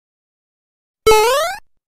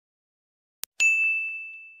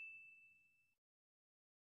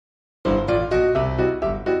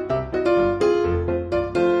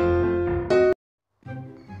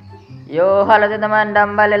Yo, halo teman-teman,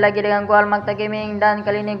 dan balik lagi dengan gua Almakta Gaming. Dan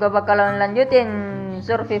kali ini gua bakalan lanjutin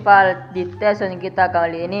survival di season kita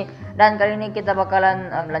kali ini. Dan kali ini kita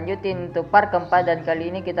bakalan lanjutin untuk part keempat. Dan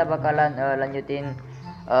kali ini kita bakalan lanjutin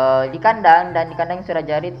di kandang. Dan di kandang sudah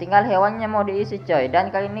jadi, tinggal hewannya mau diisi coy.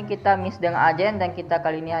 Dan kali ini kita miss dengan Ajeng. Dan kita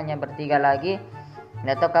kali ini hanya bertiga lagi.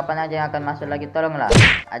 Nggak tahu kapan Ajeng akan masuk lagi, tolonglah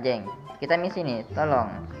Ajeng, kita miss ini,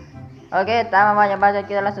 tolong. Oke, tanpa banyak bacot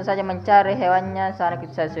kita langsung saja mencari hewannya. Sana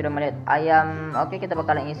kita sudah melihat ayam. Oke, kita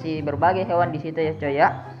bakalan isi berbagai hewan di situ ya coy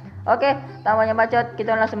ya. Oke, tanpa banyak bacot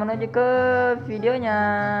kita langsung menuju ke videonya.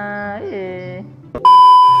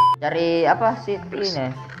 Cari apa sih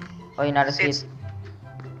ini? Oh, ini ada sih.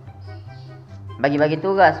 Bagi-bagi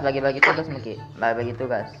tugas Miki. Bagi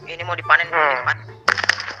tugas. Ini mau dipanen.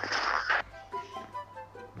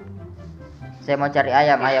 Saya mau cari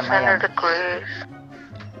ayam.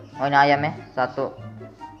 Oh, ini ayam ya, satu.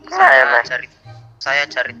 Saya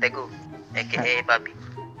cari Teguh, aka babi.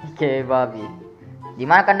 Oke, babi. Di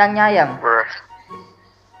mana kandangnya ayam?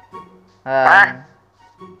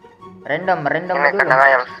 Random ini dulu. kandang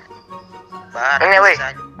ayam. Ini weh.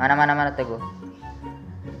 Mana Teguh.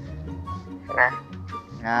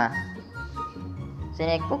 Nah.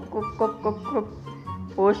 Sini kuk.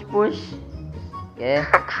 Push. Oke.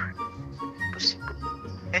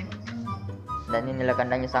 Dan inilah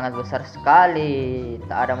kandangnya sangat besar sekali,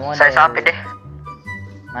 tak ada model. Saya sapi deh.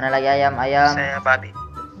 Mana lagi ayam? Saya babi.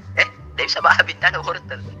 Dia bisa babi, tidak ada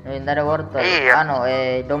wortel. Tidak ada wortel. Iya.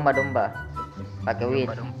 Domba. Pakai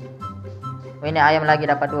wheat. Oh, ini ayam lagi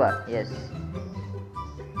dapat 2. Yes.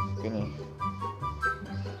 Sini.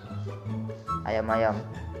 Ayam.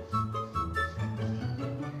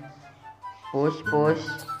 Push.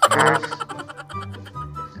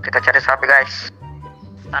 Kita cari sapi guys.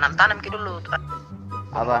 Tanam dulu.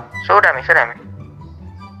 Apa? Sudah mi.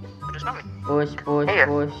 Terus mami. Push. Iya.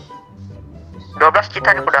 12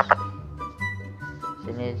 kita aku dapat.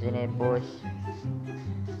 Sini push.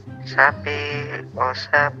 Sapi.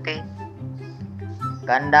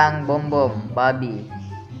 Kandang bom babi.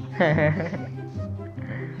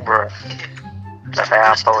 Bro.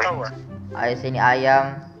 Saya apa weh? Ayo sini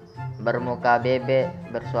ayam bermuka bebek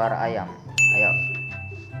bersuara ayam. Ayo.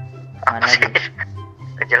 Mana lagi?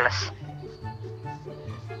 Kejelas.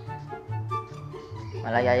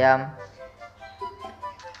 Malah ayam.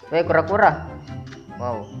 Weh, kura-kura.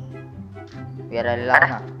 Wow. Biar ada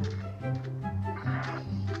lama.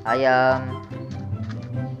 Ayam.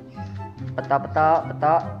 Peta.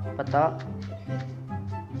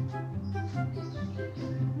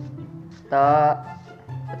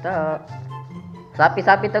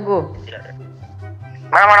 Sapi Teguh.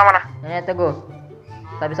 Mana? Ini Teguh.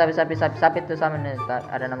 Sapi itu sama nih,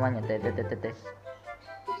 ada namanya teh. Di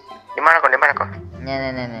mana kok?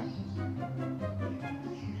 Nih.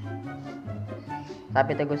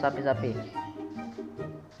 Sapi Teguh, sapi.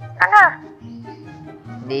 Mana?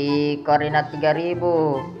 Di koordinat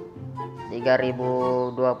 3020.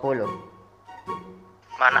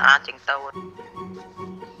 Mana Aceng tahu?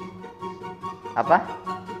 Apa?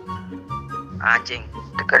 Aceng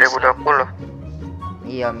 3020.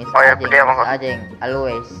 Iya, Miss Oh, ya, Ajeng, gede emang, kok. Ajeng,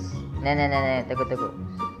 always. Nih, Teguh.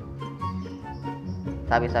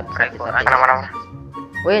 Sapi. Mana?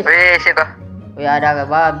 Wih, Situ. wih ada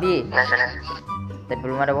babi. Nah, sini. Tapi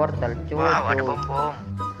belum ada wortel, cuy. Wow, ada bom.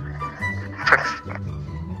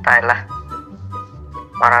 Tailah.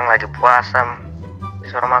 Orang lagi puasa.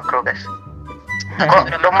 Disuruh makro guys.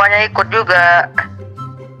 Kok dombanya ikut juga?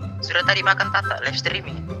 Sudah tadi makan tata live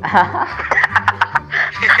streaming.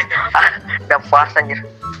 Udah puasa anjir.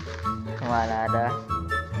 Mana ada?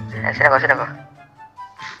 Sini kok.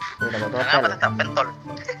 Sudah dapat Apa wortel. tetap pentol.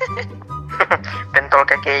 Pentol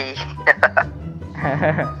KKI.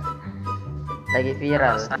 Lagi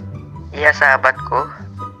viral. Iya sahabatku.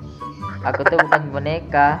 Aku tuh bukan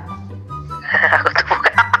boneka. Aku tuh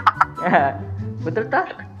bukan. Betul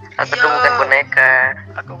tak? Aku tuh bukan boneka.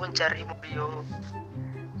 Aku mencarimu yo.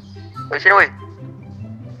 Woi sini woi.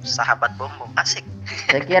 Sahabat bom asik.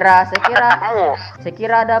 Saya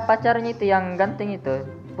kira ada pacarnya itu yang ganteng itu,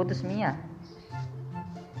 putus Mia.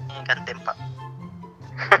 Kan tempat.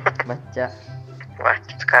 Baca. Wah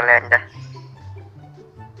sekalian dah.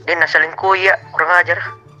 Dia naselin ku ya, kurang ajar.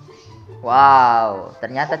 Wow,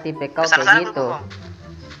 ternyata tipe kau Besar kayak gitu. Bom.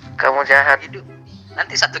 Kamu jahat. Hidup.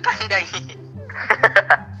 Nanti satu kandang. Sini.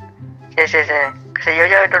 Kasih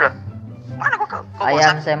jauh dulu. Mana kok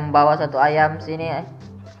Ayam, saya membawa satu ayam sini.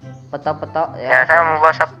 Petok Ya, saya mau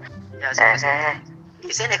bawa sap. Ya, sini. Di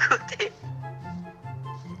sini kuti.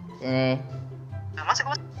 Ini. Nah, masuk.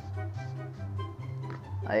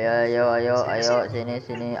 Ayo,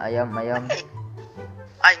 sini ayam.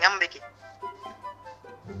 Ay, ngambek.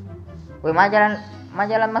 Woi,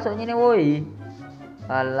 majalan masuk ini woi.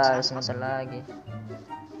 Alah, sebentar lagi.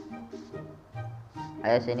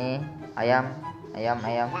 Ayo sini, ayam.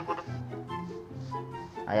 Woi, bodoh.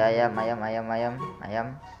 Ayo ayam.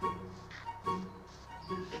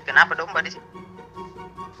 Kenapa domba di sini?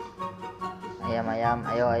 Ayam,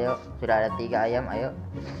 ayo. Sudah ada 3 ayam, ayo.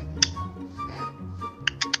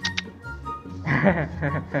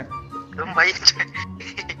 Domba itu.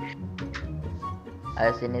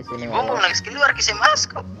 Ayo sini. Bombong Ayo. nangis keluar kisah mas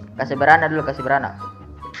kok. Kasih beranak dulu.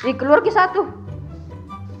 Ih, keluar ke 1.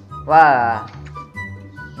 Wah.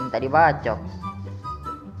 Minta dibacok.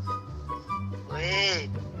 Woi,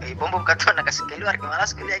 bombong kata nak kasih keluar ke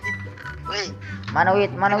malas kuliah aja. Woi, Mana wit?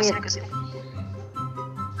 kesini.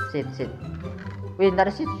 Sit. Wih, ntar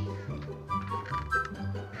sit.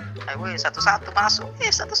 Ayo woi, satu-satu masuk.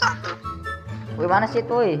 Satu-satu. Wih, mana sit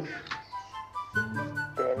woi?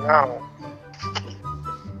 Tenang.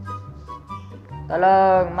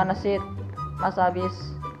 Tolong, mana sit? Mas habis.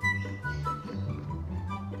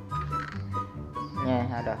 Nih,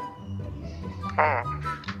 ada.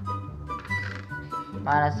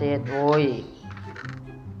 Mana sit? Woi.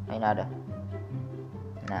 Nah, ini ada.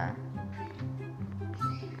 Nah.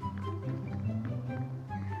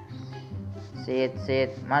 Sit.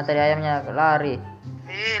 Mana tadi ayamnya lari?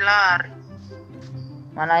 Lari.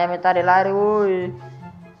 Mana ayamnya tadi lari, woi?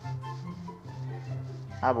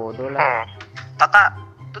 Ah, bodoh lah. Tata,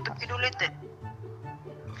 tutup dulu itu.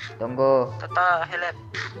 Tunggu. Tata help.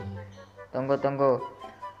 Tunggu.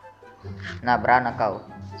 Nah, beranak kau.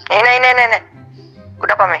 Ini.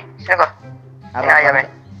 Udah apa, Me? Sini kok. Ini ayam, Me.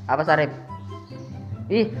 Apa Sarip?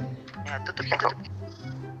 Ih, Ya, tutup. Come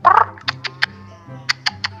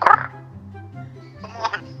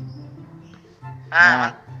on.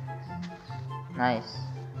 nah. Nice.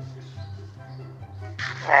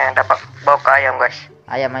 Dapat bawa ke ayam, guys.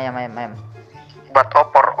 Ayam. Buat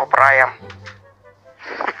opor ayam.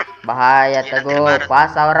 Bahaya Iya, teguh, nanti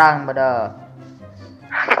puasa orang bodoh.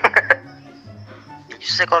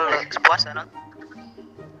 Justru kalau puasa non.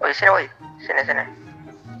 Woi, sini.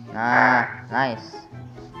 Nah, nice.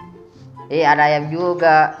 Ada ayam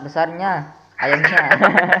juga besarnya. Ayamnya.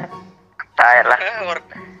 Tahu lah.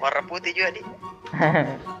 Warna putih juga di.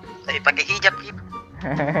 Tapi pakai hijab gitu.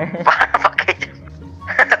 Pakai.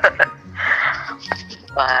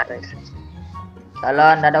 Parah. Kalau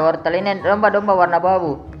ada wortel ini domba warna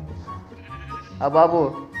abu. Abu.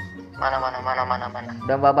 Mana.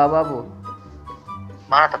 Domba abu.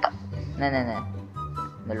 Mana tetap? Nih.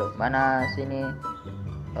 Dulu mana sini?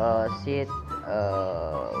 Sit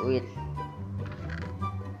wheat.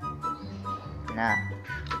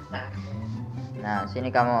 Nah, sini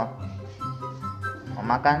kamu. Mau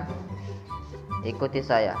makan? Ikuti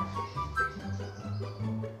saya.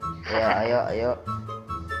 Ya, ayo.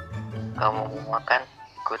 Kamu mau makan?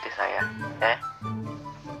 Ikuti saya.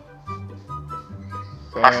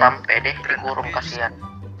 Sini. Pas sampai deh dikurung kasihan.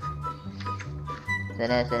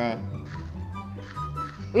 Sini.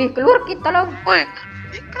 Wih, keluar kita loh. Woi,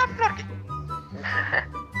 Keluar gitu.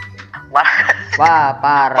 Wah,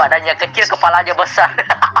 parah. badannya kecil, kepalanya besar.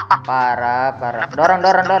 Parah. Dorong.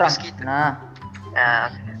 Nah,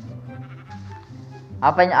 Nah,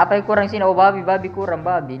 apa yang kurang sini? Oh, babi kurang,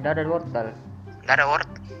 Nggak ada wortel. Nggak ada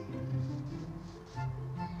wortel.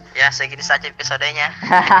 Ya, segini saja episodenya.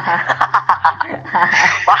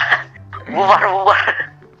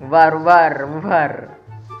 bubar.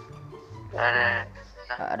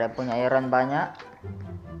 Ada punya iron banyak.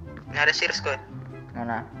 Ini ada serius kok.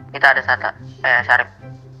 Mana? Kita ada Sarip.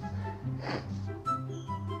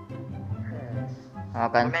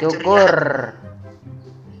 Makan cukur.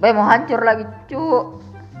 Mau hancur lagi, cuk.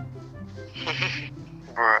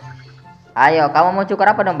 Ayo, kamu mau cukur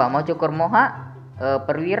apa dong, Bang? Mau cukur moha?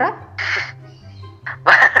 Perwira?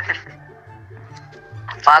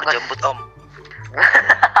 Bagus. Jemput om.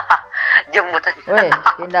 Jemput. Woi,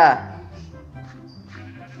 pindah.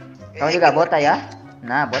 Kamu juga botak ya?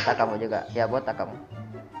 Nah, botak kamu juga. Ya, botak kamu.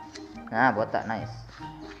 Nah, botak, nice.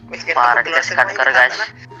 Parah dikasihkan guys.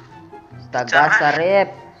 Astaga, Sarip.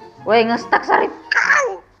 Woi, ngestak Sarip.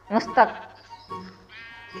 Kau. Ngestak.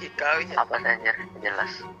 Kau ya. Apa saja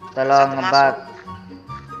jelas. Tolong Satu ngebak.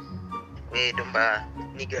 Weh, domba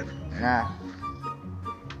niga. Nah.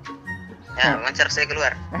 Ya, lancar saya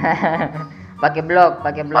keluar. pakai blok.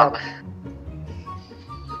 Bagus.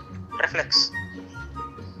 Refleks.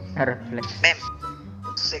 Mem.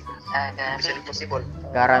 Sik. Bisa impossible.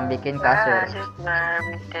 Sekarang bikin kasur.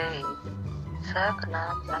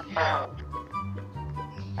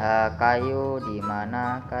 Kayu di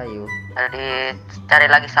mana kayu? Tadi cari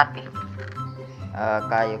lagi sapi.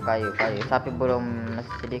 Kayu. Tapi belum,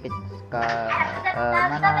 masih sedikit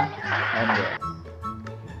mana? Enggak.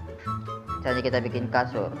 Jadi kita bikin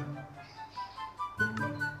kasur.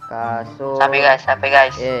 Sapi guys.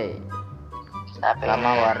 Yeay. Sapi.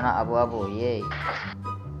 Sama warna abu-abu. Yeay.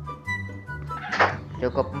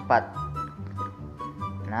 Cukup 4.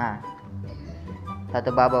 Nah.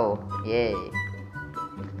 1 babau. Yeay.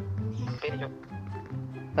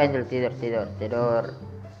 Penjul tidur.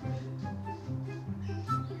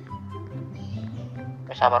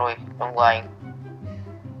 Sabar weh, tunggu aing.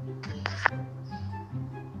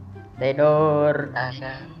 Tidur.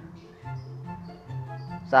 Asal.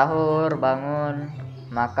 Sahur, bangun,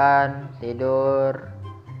 makan, tidur.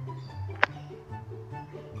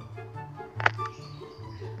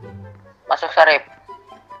 Masuk sarip.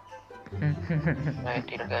 Nah,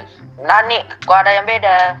 tidur guys. Nah nih, gua ada yang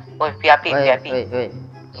beda. Woi, VIP. Woi.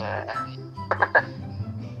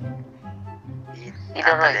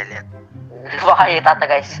 Tidur Tata woi. dia lihat. Bahaya tata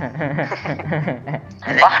guys.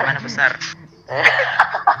 Lihat mana besar.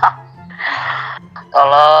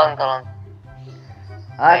 Tolong.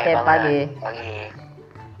 Oke, Pagi.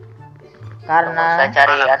 Karena Saya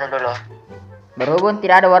cari dulu. berhubung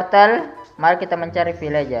tidak ada wortel, mari kita mencari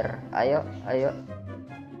villager. Ayo.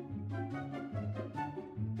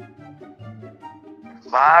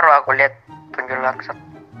 Baru aku lihat penjual laksa.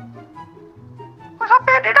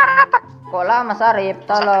 Sampai tidak dapat. Kok lama Sarip?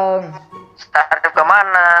 Tolong. Start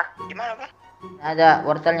kemana? Di mana, Bang? Ada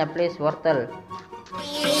wortelnya, please, wortel.